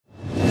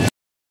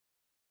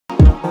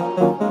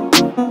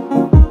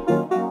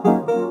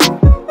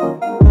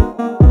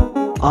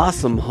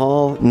Awesome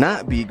haul,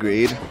 not B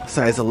grade,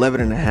 size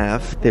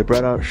 11.5. They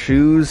brought out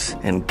shoes,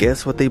 and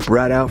guess what they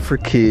brought out for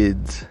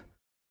kids?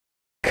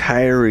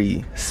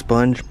 Kyrie,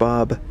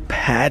 Spongebob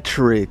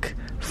Patrick,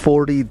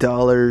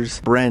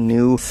 $40, brand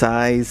new,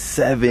 size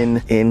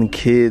 7 in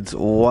kids.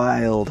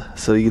 Wild.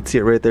 So you can see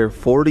it right there,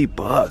 40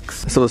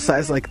 bucks. So a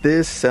size like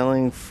this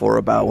selling for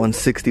about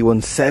 160,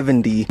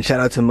 170. Shout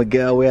out to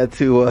Miguel. We had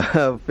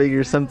to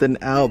figure something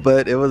out,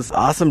 but it was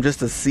awesome just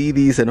to see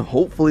these, and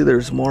hopefully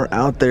there's more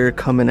out there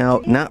coming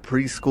out. Not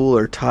preschool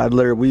or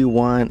toddler. We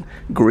want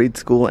grade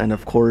school and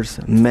of course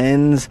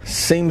men's.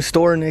 Same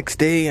store next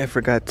day. I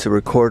forgot to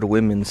record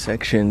women's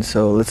section,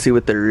 so let's see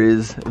what there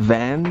is.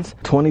 Vans,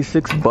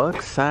 26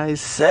 bucks.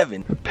 Size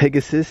 7.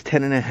 Pegasus,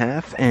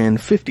 10.5 and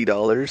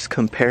 $50.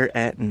 Compare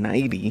at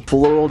 90.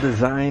 Floral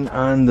design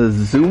on the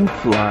Zoom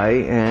Fly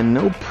and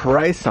no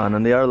price on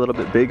them. They are a little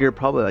bit bigger,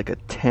 probably like a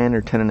 10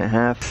 or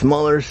 10.5.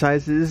 Smaller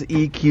sizes,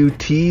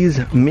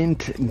 EQTs,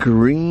 mint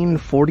green,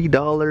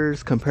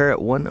 $40. Compare at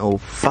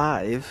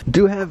 105.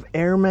 Do have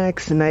Air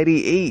Max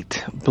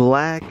 98,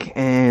 black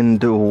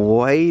and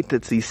white.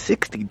 Let's see,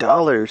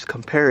 $60.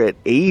 Compare at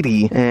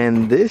 80.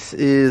 And this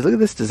is, look at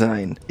this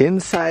design,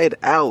 inside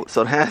out.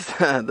 So it has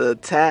the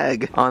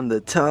tag on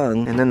the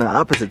tongue, and then the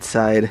opposite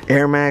side,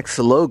 Air Max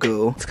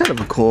logo. It's kind of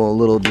a cool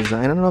little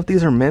design. I don't know if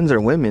these are men's or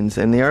women's,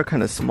 and they are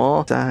kind of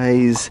small,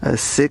 size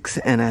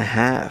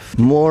 6.5.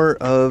 More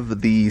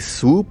of the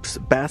Swoops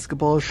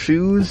basketball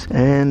shoes,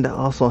 and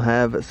also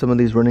have some of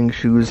these running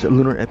shoes.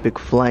 Lunar Epic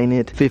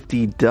Flyknit,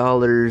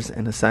 $50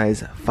 and a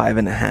size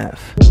 5.5.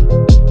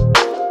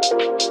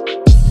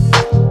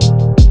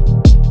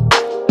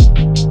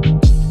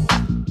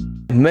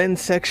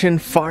 Men's section,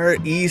 far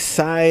east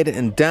side,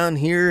 and down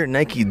here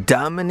Nike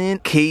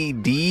Dominant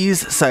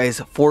KDs,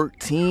 size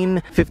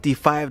 14,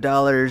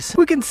 $55.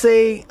 We can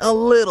say a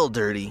little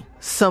dirty,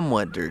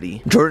 somewhat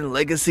dirty. Jordan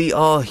Legacy,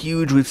 all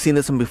huge. We've seen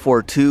this one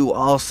before too,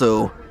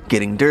 also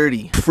getting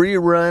dirty. Free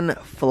Run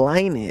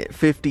Flyknit,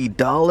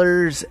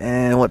 $50.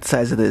 And what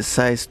size is this?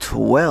 Size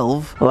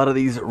 12. A lot of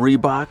these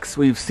Reeboks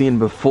we've seen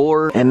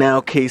before. And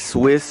now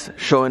K-Swiss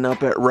showing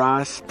up at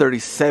Ross,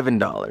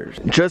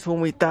 $37. Just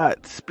when we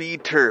thought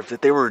Speed Turf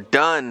that they were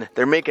done,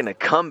 they're making a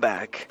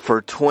comeback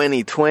for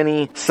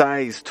 2020.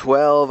 Size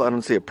 12. I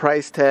don't see a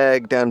price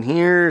tag. Down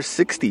here,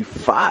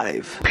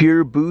 $65.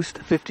 Pure Boost,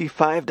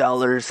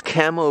 $55.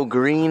 Camo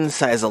green,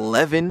 size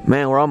 11.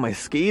 Man, where all my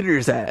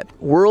skaters at?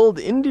 World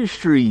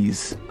Industries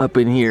up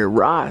in here.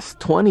 Ross,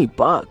 20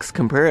 bucks.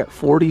 Compare at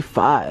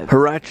 45.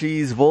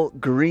 Huaraches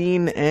Volt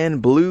green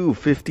and blue,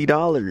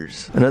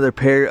 $50. Another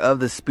pair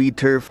of the Speed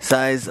Turf,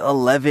 size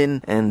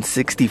 11 and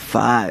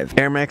 65.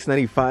 Air Max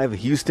 95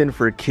 Houston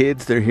for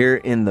kids. They're here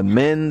in the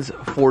men's,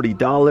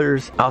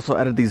 $40. Also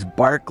added these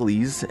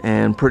Barclays,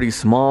 and pretty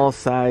small,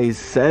 size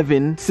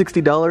 7,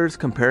 $60.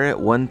 Compare at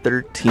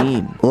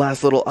 113.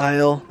 Last little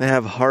aisle, they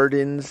have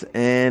Hardens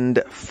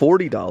and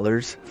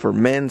 $40 for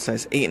men,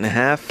 size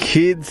 8.5.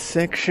 Kids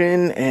section,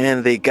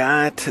 and they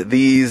got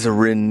these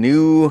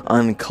Renew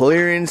on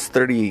clearance,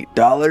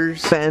 $38.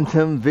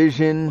 Phantom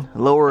Vision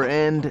lower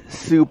end,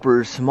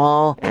 super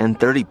small, and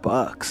 30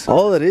 bucks.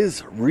 All it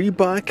is,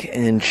 Reebok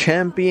and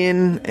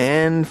Champion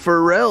and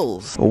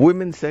Pharrell's.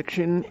 Women's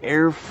section,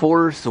 Air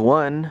Force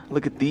One.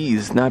 Look at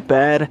these, not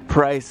bad.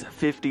 Price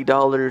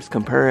 $50.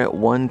 Compare at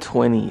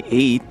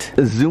 128.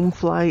 Zoom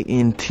Fly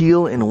in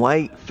teal and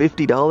white,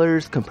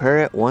 $50. Compare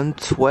at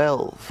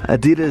 112.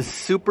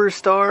 Adidas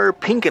Superstar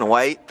pink and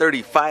white,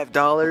 $35.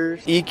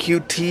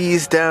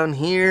 EQTs down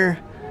here.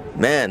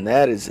 Man,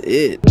 that is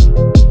it.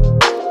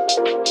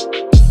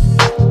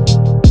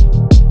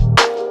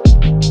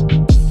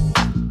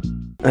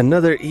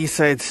 Another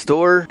Eastside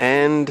store,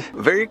 and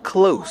very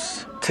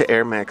close to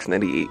Air Max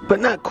 98, but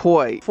not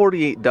quite.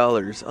 $48,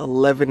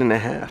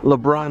 11.5.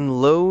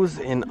 LeBron Lows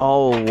in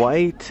all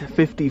white,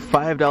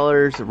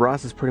 $55.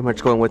 Ross is pretty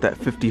much going with that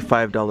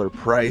 $55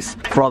 price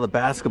for all the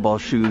basketball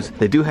shoes.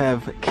 They do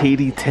have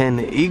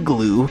KD10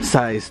 Igloo,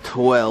 size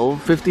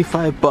 12,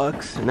 55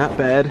 bucks, not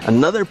bad.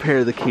 Another pair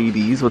of the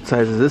KDs. What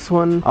size is this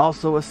one?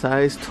 Also a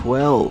size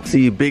 12.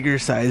 See, bigger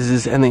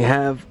sizes, and they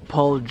have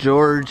Paul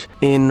George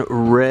in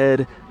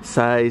red,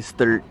 size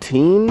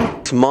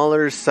 13.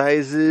 Smaller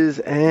sizes,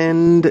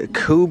 and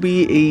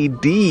Kobe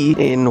AD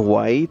in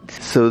white.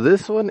 So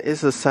this one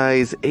is a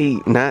size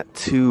 8. Not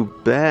too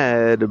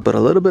bad, but a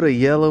little bit of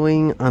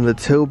yellowing on the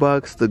toe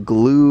box, the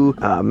glue.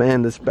 Ah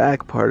man, this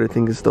back part I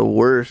think is the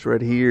worst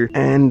right here.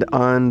 And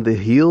on the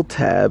heel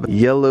tab,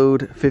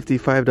 yellowed,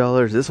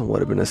 $55. This one would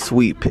have been a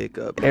sweet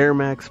pickup. Air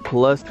Max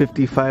Plus,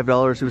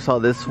 $55. We saw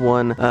this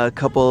one a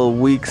couple of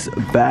weeks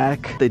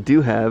back. They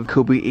do have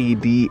Kobe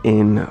AD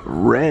in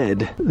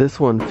red.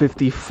 This one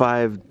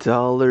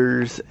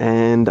 $55,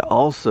 and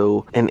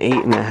also an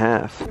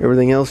 8.5.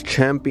 Everything else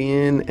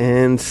Champion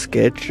and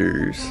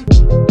Skechers.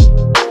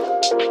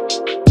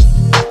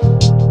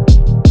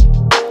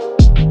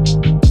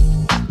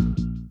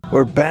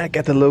 We're back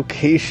at the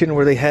location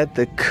where they had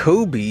the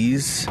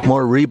Kobe's.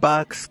 More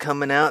Reeboks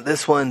coming out.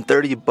 This one,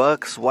 30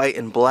 bucks, white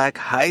and black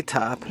high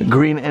top.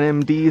 Green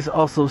NMDs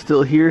also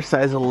still here,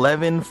 size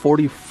 11,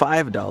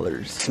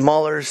 $45.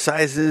 Smaller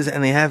sizes,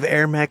 and they have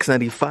Air Max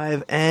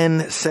 95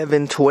 and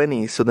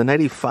 720. So the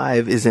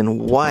 95 is in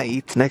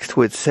white. Next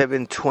to it,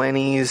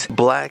 720s,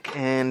 black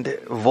and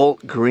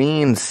Volt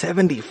green,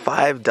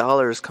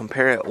 $75.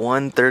 Compare at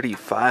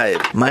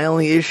 $135. My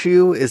only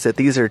issue is that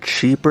these are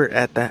cheaper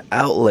at the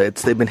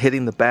outlets. They've been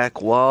hitting the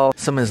back wall,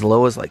 some as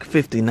low as like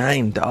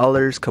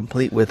 $59,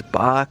 complete with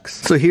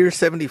box. So here's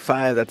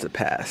 75, that's a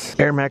pass.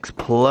 Air Max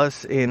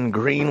Plus in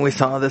green, we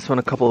saw this one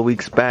a couple of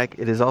weeks back.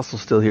 It is also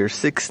still here,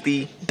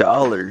 $60.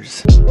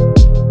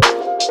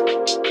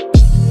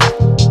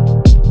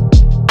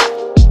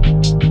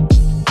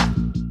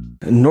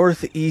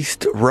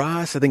 Northeast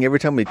Ross, I think every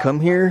time we come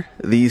here,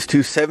 these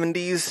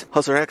 270s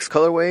Hustler X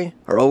colorway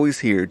are always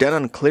here. Down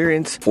on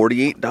clearance,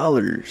 $48.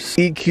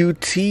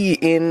 EQT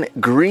in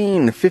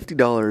green,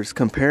 $50.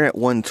 Compare at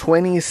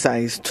 $120,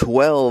 size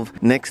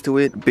 12. Next to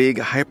it, big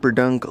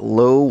Hyperdunk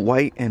low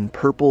white and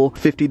purple,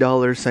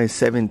 $50, size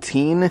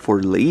 17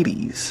 for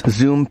ladies.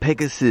 Zoom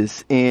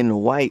Pegasus in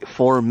white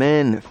for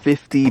men,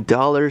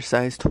 $50,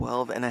 size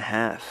 12 and a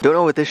half. Don't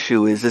know what this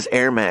shoe is. This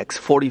Air Max,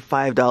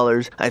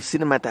 $45. I've seen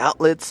them at the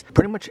outlets.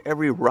 Pretty much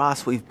every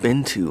Ross we've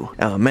been to.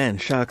 Oh man,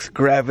 Shocks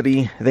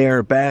Gravity, they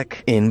are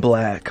back in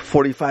black.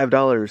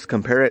 $45,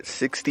 compare at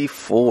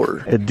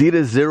 $64.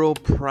 Adidas Zero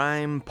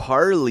Prime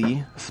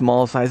Parley,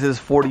 small sizes,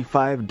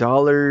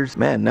 $45.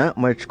 Man, not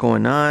much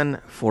going on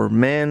for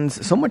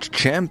men's. So much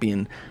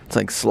Champion. It's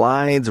like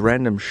slides,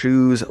 random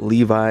shoes,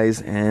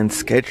 Levi's, and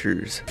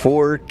Skechers.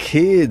 For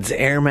kids,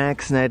 Air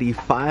Max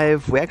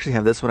 95. We actually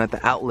have this one at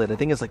the outlet. I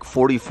think it's like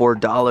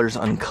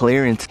 $44 on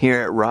clearance.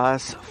 Here at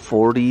Ross,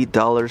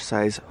 $40,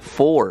 size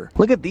 4.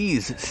 Look at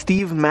these.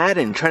 Steve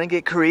Madden trying to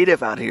get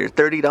creative out here.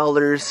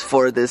 $30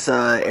 for this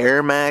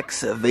Air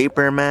Max,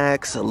 Vapor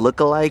Max,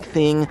 lookalike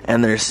thing.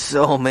 And there's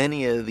so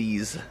many of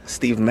these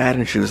Steve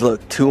Madden shoes.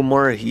 Look, 2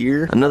 more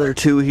here, another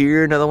 2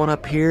 here, another one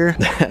up here.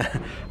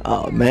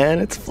 Oh man,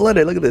 it's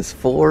flooded. Look at this,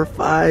 4,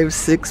 5,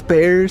 6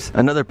 pairs.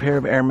 Another pair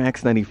of Air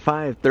Max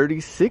 95,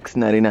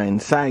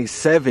 $36.99, size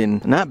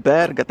 7. Not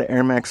bad. Got the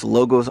Air Max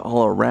logos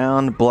all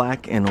around,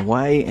 black and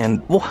white,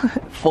 and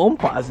what? Foam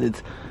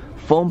posits.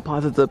 Foam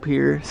posits up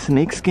here,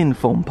 snakeskin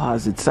foam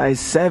posits, size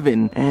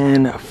 7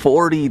 and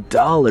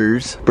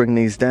 $40. Bring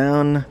these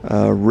down.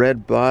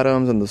 Red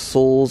bottoms on the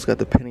soles, got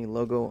the penny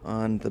logo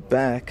on the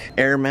back.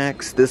 Air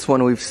Max, this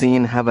one we've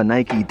seen have a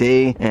Nike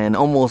day and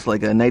almost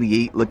like a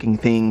 98 looking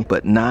thing,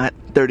 but not.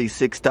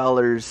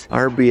 $36.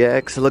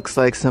 RBX, looks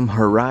like some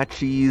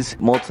Hirachis,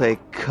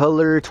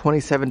 multicolor,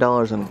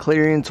 $27 on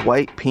clearance,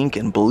 white, pink,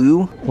 and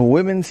blue.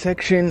 Women's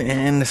section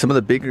and some of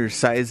the bigger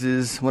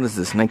sizes. What is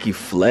this? Nike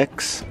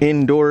Flex.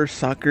 Indoor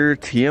soccer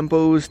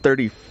Tiempos,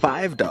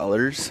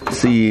 $35.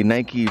 See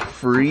Nike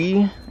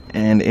Free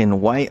and in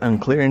white on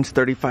clearance,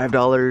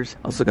 $35.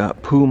 Also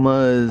got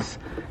Pumas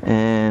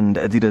and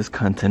Adidas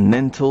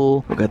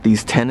Continental. We got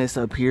these tennis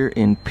up here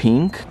in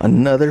pink.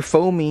 Another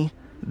foamy.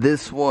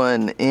 This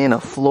one in a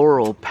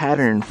floral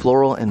pattern,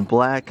 floral and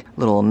black,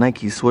 little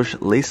Nike swoosh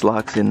lace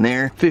locks in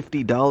there.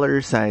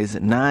 $50, size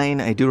 9.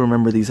 I do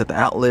remember these at the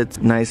outlets.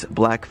 Nice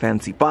black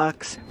fancy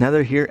box. Now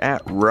they're here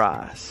at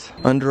Ross.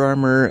 Under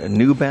Armour,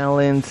 New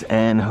Balance,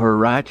 and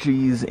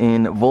Hirachis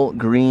in Volt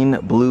green,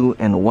 blue,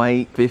 and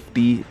white.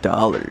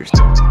 $50.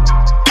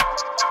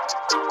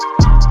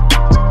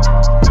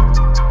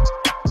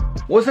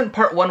 Wasn't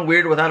part 1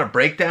 weird without a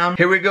breakdown?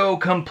 Here we go,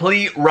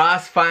 complete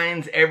Ross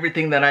finds,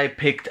 everything that I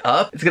picked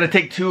up. It's gonna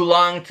take too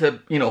long to,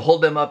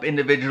 hold them up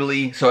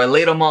individually, so I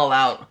laid them all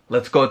out.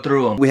 Let's go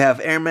through them. We have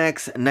Air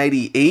Max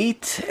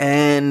 98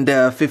 and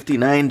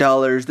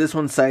 $59. This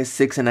one's size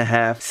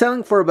 6.5,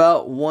 selling for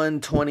about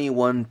 $120,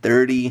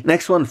 $130.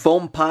 Next one,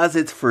 foam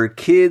posits for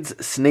kids,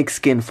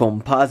 snakeskin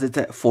foam posits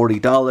at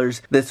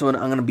 $40. This one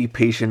I'm gonna be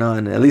patient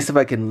on, at least if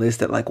I can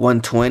list at like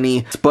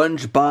 $120.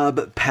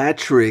 Spongebob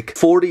Patrick,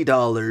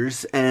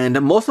 $40.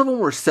 And most of them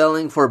were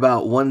selling for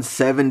about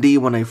 $170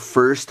 when I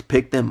first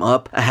picked them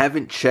up. I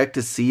haven't checked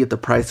to see if the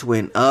price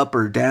went up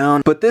or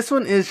down, but this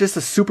one is just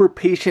a super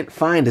patient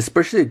find,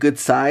 especially a good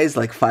size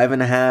like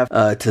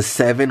 5.5 to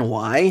 7.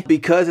 Why?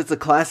 Because it's a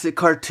classic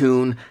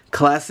cartoon,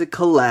 classic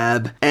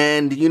collab,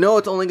 and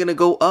it's only gonna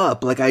go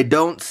up. Like, I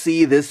don't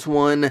see this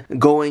one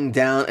going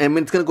down. I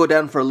mean, it's gonna go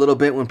down for a little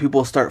bit when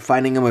people start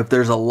finding them, if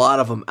there's a lot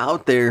of them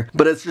out there,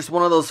 but it's just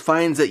one of those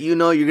finds that you're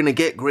gonna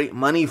get great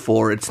money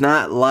for. It's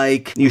not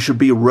like you should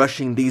be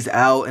rushing these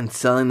out and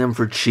selling them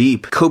for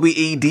cheap. Kobe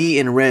AD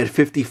in red,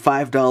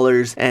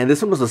 $55, and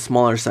this one was a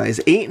smaller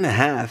size,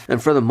 8.5,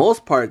 and for the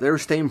most part they were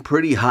staying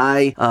pretty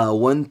high,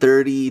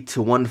 130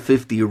 to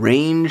 150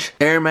 range.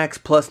 Air Max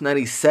Plus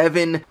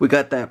 97, we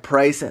got that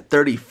price at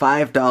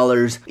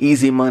 $35.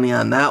 Easy money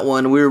on that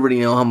one. We already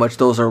know how much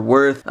those are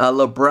worth.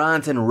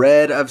 LeBron's in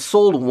red, I've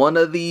sold one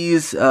of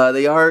these.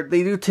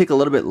 They do take a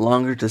little bit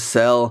longer to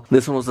sell.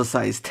 This one was a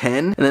size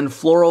 10. And then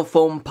floral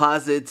foam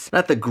posits,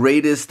 not the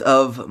greatest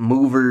of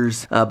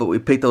movers, but we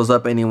picked those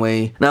up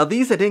anyway. Now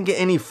these I didn't get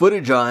any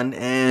footage on,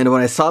 and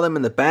when I saw them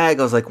in the bag,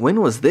 I was like, when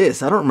was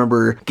this? I don't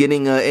remember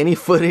getting any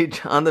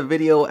footage on the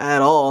video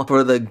at all.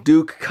 For the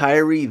Duke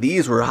Kyrie,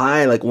 these were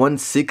high, like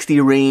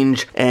 160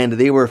 range, and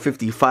they were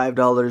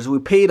 $55. We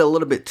paid a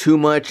little bit too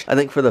much, I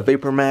think, for the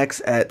Vapor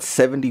Max at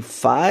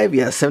 75.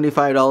 Yeah,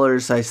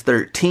 $75, size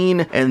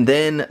 13. And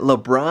then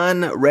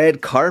LeBron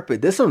red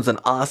carpet. This one's an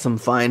awesome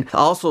find,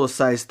 also a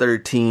size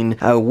 13.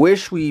 I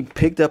wish we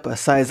picked up a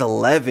size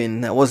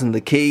 11. That wasn't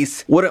the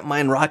case. Wouldn't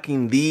mind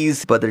rocking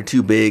these, but they're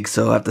too big,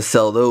 so I have to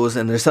sell those,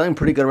 and they're selling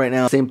pretty good right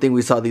now. Same thing,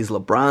 we saw these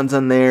LeBrons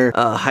on there.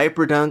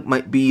 Hyperdunk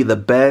might be the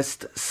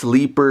best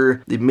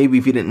sleeper, maybe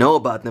if you didn't know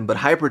about them, but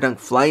Hyperdunk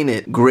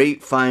Flyknit,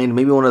 great find,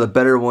 maybe one of the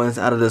better ones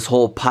out of this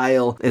whole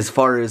pile as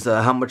far as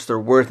how much they're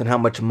worth and how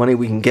much money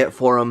we can get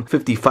for them.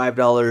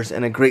 $55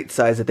 and a great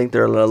size. I think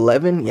they're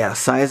 11. Yeah,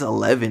 size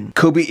 11.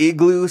 Kobe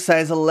Igloo,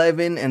 size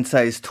 11 and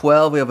size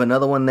 12. We have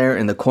another one there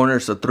in the corner,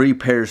 so 3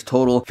 pairs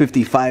total,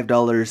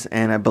 $55,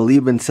 and I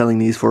believe been selling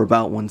these for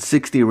about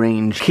 160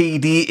 range.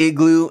 KD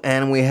Igloo,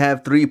 and we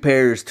have 3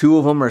 pairs. 2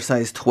 of them are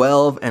size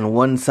 12 and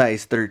 1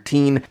 size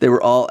 13. They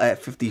were all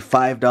at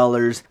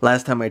 $55.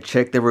 Last time I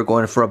checked, they were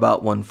going for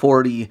about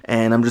 140,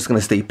 and I'm just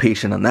gonna stay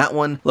patient on that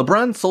one.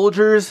 LeBron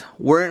Soldiers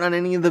weren't on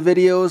any of the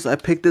videos. I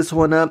picked this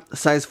one up,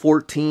 size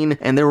 14,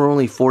 and they were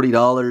only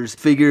 $40.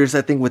 Figures,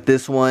 I think with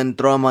this one,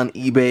 throw them on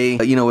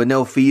eBay, you know, with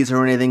no fees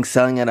or anything,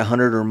 selling at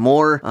 100 or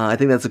more. I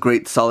think that's a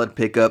great solid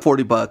pickup.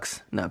 40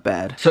 bucks, not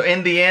bad. So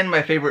in the end,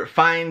 my favorite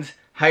finds: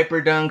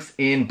 Hyperdunks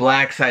in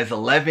black, size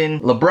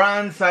 11.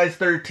 LeBron, size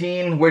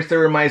 13. Wish they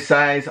were my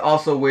size.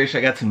 Also wish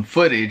I got some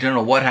footage. I don't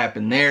know what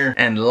happened there.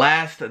 And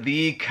last,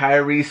 the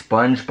Kyrie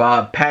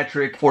Spongebob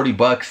Patrick, 40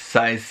 bucks,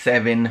 size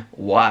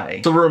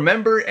 7Y. So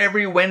remember,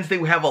 every Wednesday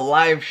we have a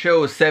live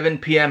show, 7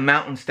 p.m.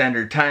 Mountain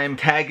Standard Time.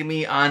 Tag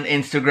me on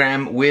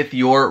Instagram with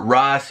your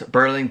Ross,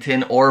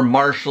 Burlington, or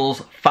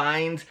Marshalls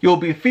finds. You'll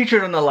be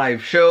featured on the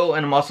live show,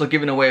 and I'm also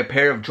giving away a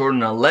pair of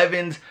Jordan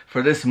 11s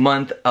for this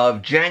month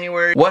of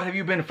January. What have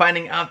you been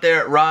finding out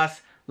there at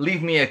Ross?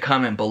 Leave me a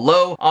comment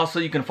below. Also,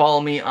 you can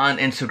follow me on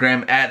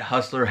Instagram at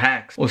Hustler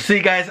Hacks. We'll see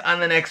you guys on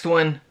the next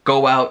one.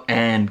 Go out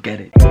and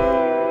get it.